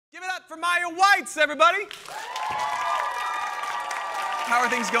for Maya Weitz, everybody. How are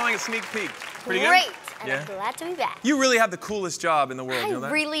things going at Sneak Peek? Pretty Great. good? And I'm glad to be back. You really have the coolest job in the world, you know that?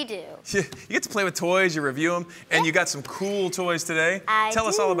 I really do. You get to play with toys, you review them, and you got some cool toys today. Tell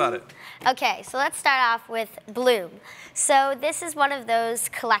us all about it. Okay, so let's start off with Bloom. So this is one of those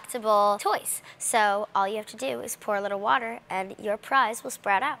collectible toys. So all you have to do is pour a little water and your prize will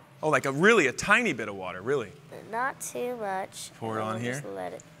sprout out. Oh, like a tiny bit of water, really? Not too much. Pour it on here. Just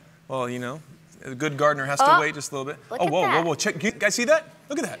let it. Well, you know, a good gardener has to wait just a little bit. Look at that. Whoa. Check. You guys see that?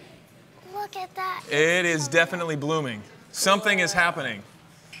 Look at that. Look at that. It is definitely blooming. Something is happening.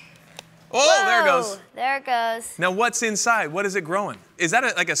 Oh, Whoa, there it goes. There it goes. Now, what's inside? What is it growing? Is that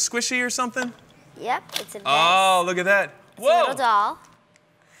like a squishy or something? Yep, it's a vase. Oh, look at that. It's a little doll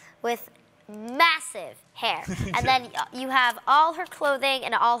with massive hair. And then you have all her clothing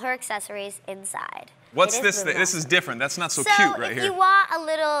and all her accessories inside. What's this thing? This is different. That's not so cute right here. So if you want a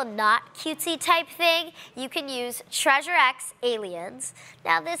little not cutesy type thing, you can use Treasure X aliens.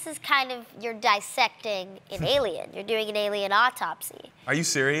 Now this is kind of, you're dissecting an alien. You're doing an alien autopsy. Are you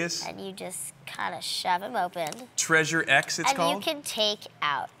serious? And you just kind of shove him open. Treasure X, it's called? And you can take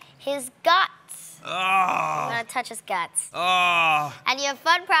out his guts. Oh. I'm gonna touch his guts. Oh. And you have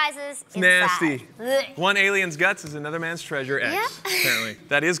fun prizes inside. Nasty. One alien's guts is another man's Treasure X, apparently.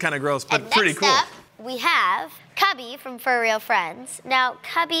 That is kind of gross, but pretty cool. Next up, we have Cubby from For Real Friends. Now,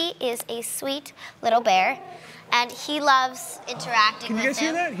 Cubby is a sweet little bear, and he loves interacting with him. Can you guys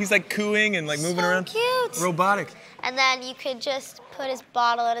hear that? He's like cooing and like moving around. So cute. Robotic. And then you could just put his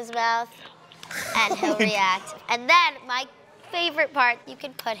bottle in his mouth, and he'll react. And then, my favorite part, you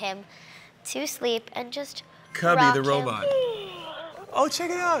can put him to sleep and just Cubby the robot. Oh,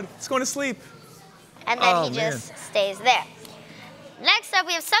 check it out. It's going to sleep. And then he just stays there. Next up,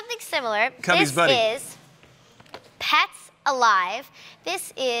 we have something similar. Cubby's buddy. This is Pets Alive.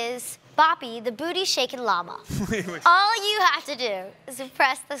 This is Boppy, the booty-shaking llama. All you have to do is to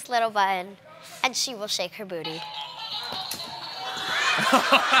press this little button, and she will shake her booty.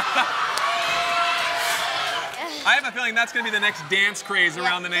 I have a feeling that's going to be the next dance craze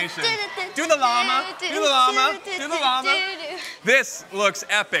around the nation. Do the llama, do the llama, do the llama. This looks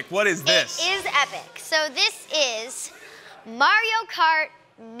epic. What is this? It is epic. So this is Mario Kart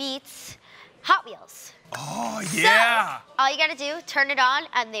meets Hot Wheels. Oh, yeah. So, all you gotta do, turn it on,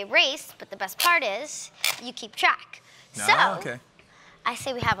 and they race, but the best part is, you keep track. Okay. I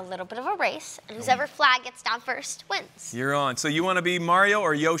say we have a little bit of a race, and whoever flag gets down first wins. You're on. So you want to be Mario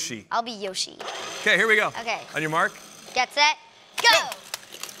or Yoshi? I'll be Yoshi. Okay, here we go. Okay. On your mark. Get set, go!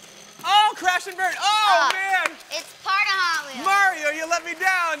 Oh, crash and burn. Oh, man. It's part of Hot Wheels. Mario, you let me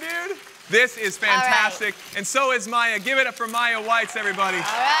down, dude. This is fantastic. And so is Maya. Give it up for Maya Weitz, everybody. All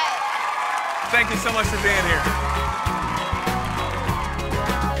right. Thank you so much for being here.